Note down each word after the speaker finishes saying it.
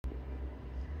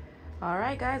All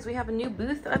right, guys, we have a new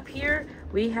booth up here.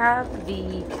 We have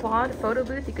the quad photo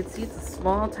booth. You can see it's a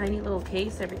small, tiny little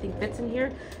case. Everything fits in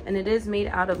here, and it is made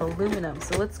out of aluminum.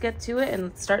 So let's get to it and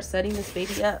let's start setting this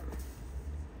baby up.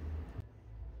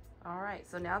 All right,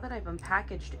 so now that I've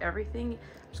unpackaged everything,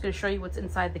 I'm just gonna show you what's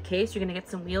inside the case. You're gonna get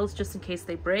some wheels just in case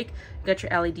they break. You got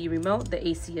your LED remote, the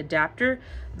AC adapter,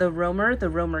 the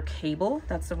roamer cable.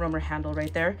 That's the roamer handle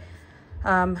right there.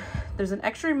 There's an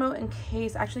extra remote in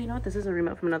case, actually, you know what, this is a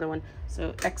remote from another one,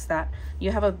 so X that.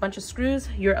 You have a bunch of screws,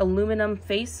 your aluminum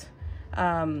face,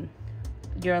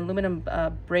 your aluminum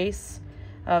brace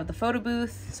of the photo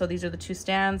booth. So these are the two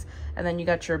stands, and then you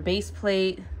got your base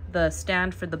plate, the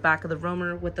stand for the back of the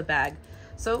roamer with the bag.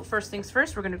 So first things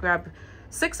first, we're going to grab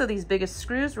 6 of these biggest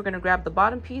screws. We're going to grab the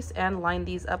bottom piece and line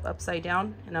these up upside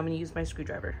down, and I'm going to use my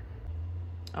screwdriver.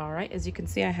 All right, as you can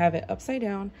see, I have it upside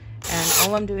down, and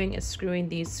all I'm doing is screwing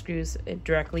these screws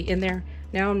directly in there.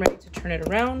 Now I'm ready to turn it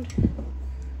around,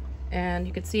 and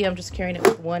you can see I'm just carrying it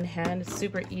with one hand. It's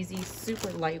super easy,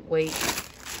 super lightweight.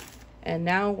 And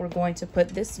now we're going to put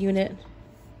this unit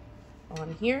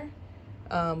on here,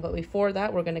 but before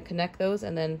that, we're going to connect those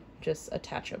and then just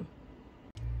attach them.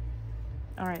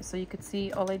 All right, so you can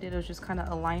see all I did was just kind of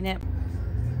align it.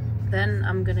 Then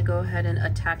I'm gonna go ahead and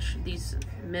attach these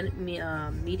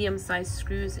medium-sized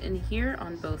screws in here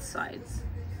on both sides.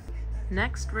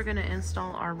 Next, we're gonna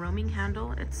install our roaming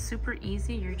handle. It's super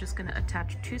easy. You're just gonna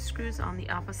attach 2 screws on the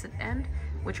opposite end,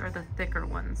 which are the thicker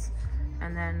ones.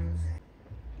 And then,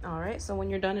 all right, so when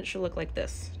you're done, it should look like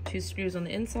this. 2 screws on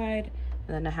the inside,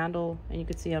 and then a handle, and you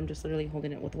can see I'm just literally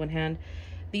holding it with one hand.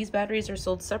 These batteries are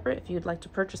sold separate. If you'd like to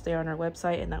purchase, they are on our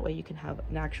website, and that way you can have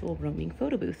an actual roaming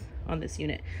photo booth on this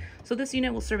unit. So this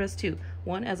unit will serve as 2,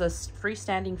 one as a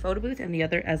freestanding photo booth and the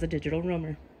other as a digital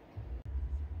roamer.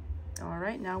 All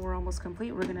right, now we're almost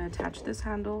complete. We're gonna attach this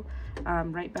handle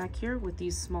right back here with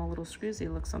these small little screws. They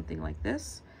look something like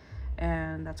this,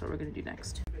 and that's what we're gonna do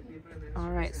next. All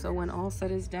right, so when all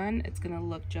said is done, it's gonna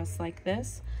look just like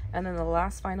this. And then the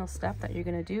last final step that you're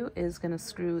gonna do is gonna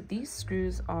screw these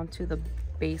screws onto the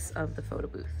base of the photo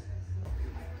booth.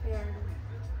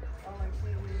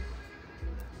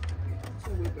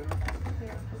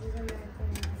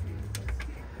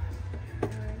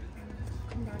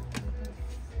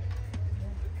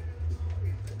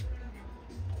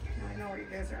 I know where you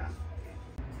guys are at.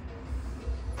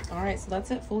 All right, so that's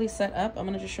it, fully set up. I'm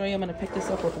gonna just show you, I'm gonna pick this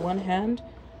up with one hand,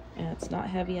 and it's not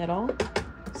heavy at all.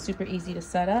 Super easy to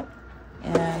set up.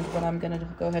 And what I'm gonna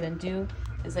go ahead and do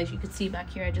is, as you can see back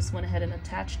here, I just went ahead and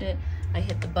attached it. I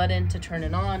hit the button to turn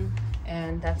it on,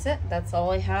 and that's it. That's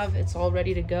all I have. It's all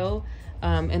ready to go.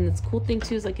 And the cool thing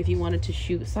too is, like, if you wanted to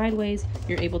shoot sideways,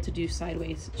 you're able to do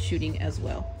sideways shooting as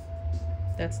well.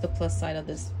 That's the plus side of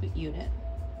this unit.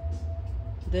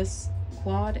 This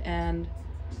quad and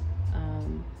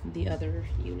the other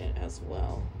unit as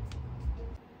well.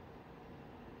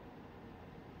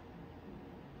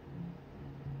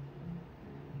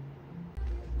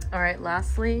 All right,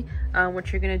 lastly,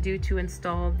 what you're gonna do to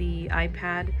install the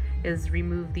iPad is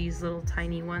remove these little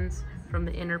tiny ones from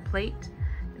the inner plate.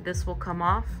 This will come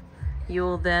off.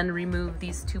 You'll then remove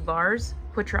these 2 bars,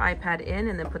 put your iPad in,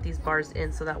 and then put these bars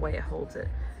in so that way it holds it.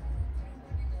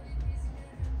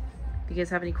 If you guys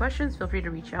have any questions, feel free to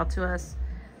reach out to us,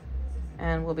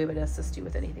 and we'll be able to assist you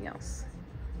with anything else.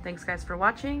 Thanks guys for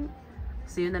watching.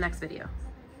 See you in the next video.